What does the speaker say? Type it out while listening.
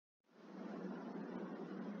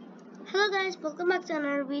Hello guys, welcome back to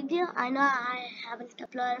another video. I know I haven't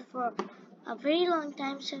uploaded for a very long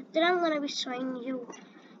time, so today I'm going to be showing you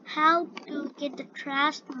how to get the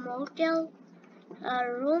trashed motel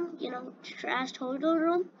room, trashed hotel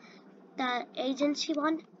room, the agency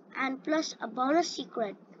one, and plus a bonus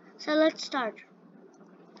secret. So let's start.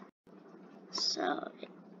 So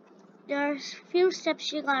there's few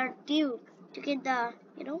steps you gotta do to get the,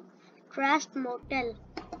 trashed motel,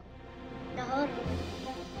 the hotel,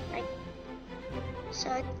 like.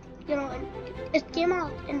 So, it came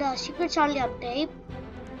out in the Secrets Only update.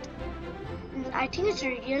 And I think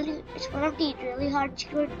it's one of the really hard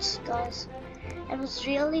secrets because it was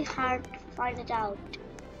really hard to find it out.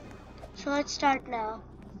 So let's start now.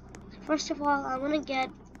 First of all, I'm gonna get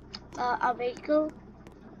a vehicle.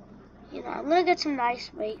 I'm gonna get some nice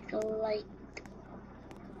vehicle like,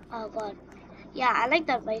 oh god, yeah, I like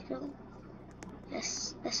that vehicle.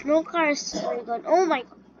 Yes, the snow car is really good. Oh my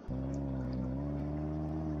god.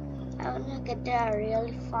 I'm gonna get there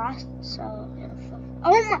really fast, so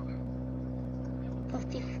oh my,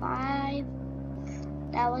 55.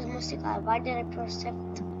 That was a mistake. Why did I press it?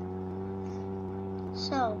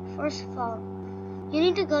 So first of all, you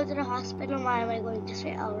need to go to the hospital. Why am I going to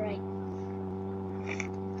say alright?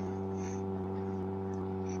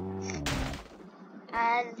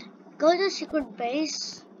 And go to the secret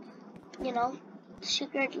base.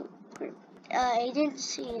 Secret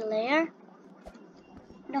agency layer.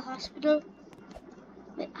 The hospital.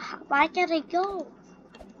 Wait, why can't I go?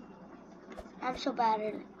 I'm so bad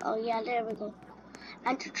at it. Oh yeah, there we go.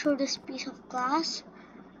 Enter through this piece of glass.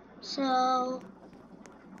 So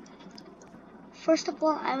first of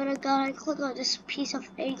all, I'm gonna go and click on this piece of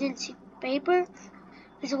agency paper,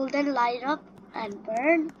 which will then light up and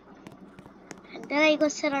burn. And then I go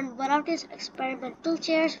sit on one of these experimental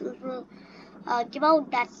chairs, which will give out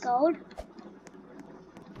that code.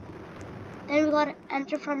 Then we gotta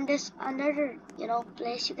enter from this another,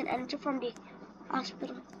 place you can enter from the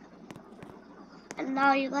hospital. And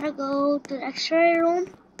now you gotta go to the X-ray room.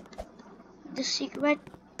 The secret.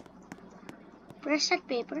 Press that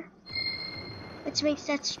paper, which makes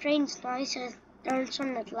that strange noise and turns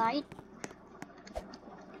on that light.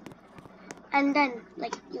 And then,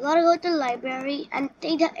 you gotta go to the library and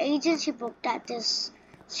take the agency book that is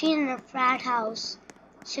seen in a frat house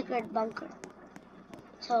secret bunker.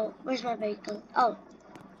 So, where's my vehicle? Oh.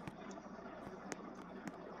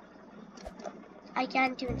 I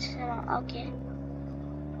can't even set up. Okay.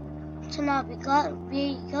 So now we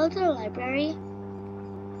go to the library.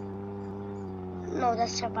 No,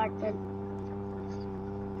 that's the apartment.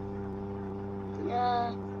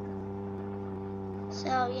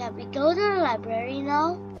 So yeah, we go to the library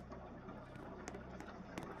now.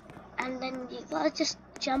 And then you gotta just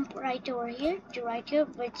jump right over here to right here,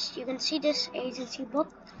 which you can see this agency book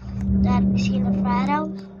that we see in the frat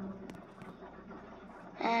house.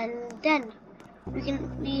 And then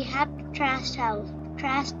we have the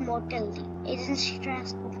trashed motel, the agency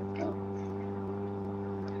trashed motel.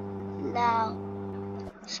 Now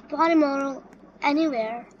spawn a motel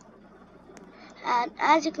anywhere, and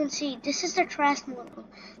as you can see, this is the trashed motel.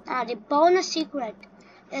 Now the bonus secret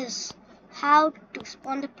is how to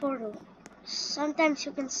spawn the portal. Sometimes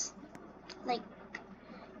you can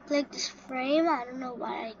click this frame. I don't know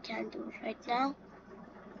why I can't do it right now.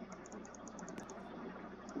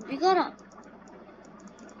 We gotta,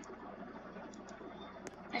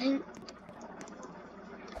 I think,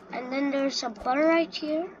 and then there's a button right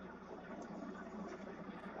here.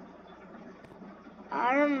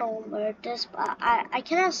 I don't know where it is, but I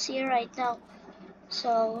cannot see it right now.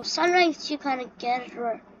 So sometimes you kind of get it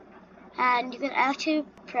right, and you can actually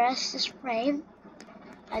press this frame,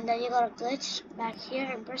 and then you gotta glitch back here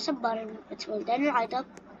and press a button, which will then light up.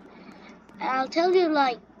 And I'll tell you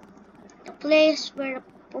the place where the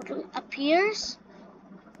portal appears.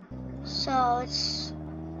 So it's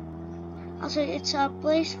a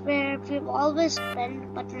place where we've always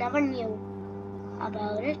been but never knew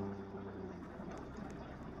about it.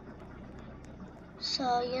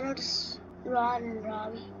 So just run,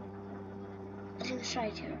 Robbie. I think it's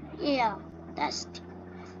right here. Yeah, that's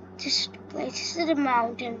this place. This is the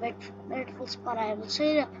mountain, beautiful spot. I will show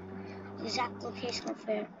you the exact location of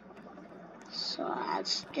where. So I'll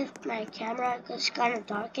just get my camera because it's kind of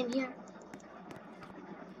dark in here.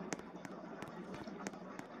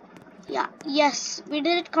 Yeah, yes, we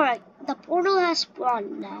did it correct. The portal has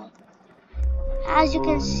spawned now. As you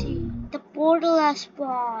can see, the portal has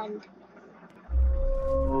spawned.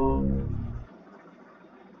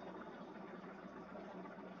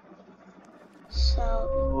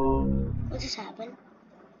 So, what just happened?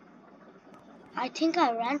 I think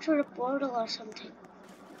I ran through the portal or something.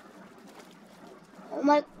 Oh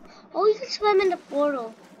my, oh, you can swim in the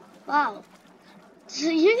portal. Wow. So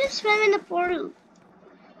you can swim in the portal.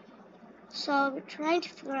 So we're trying to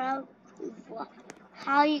figure out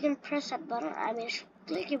how you can press that button. I mean, it's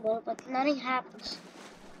clickable, but nothing happens.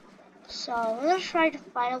 So I'm gonna try to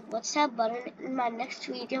find out what's that button in my next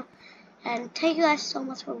video. And thank you guys so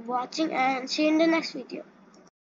much for watching, and see you in the next video.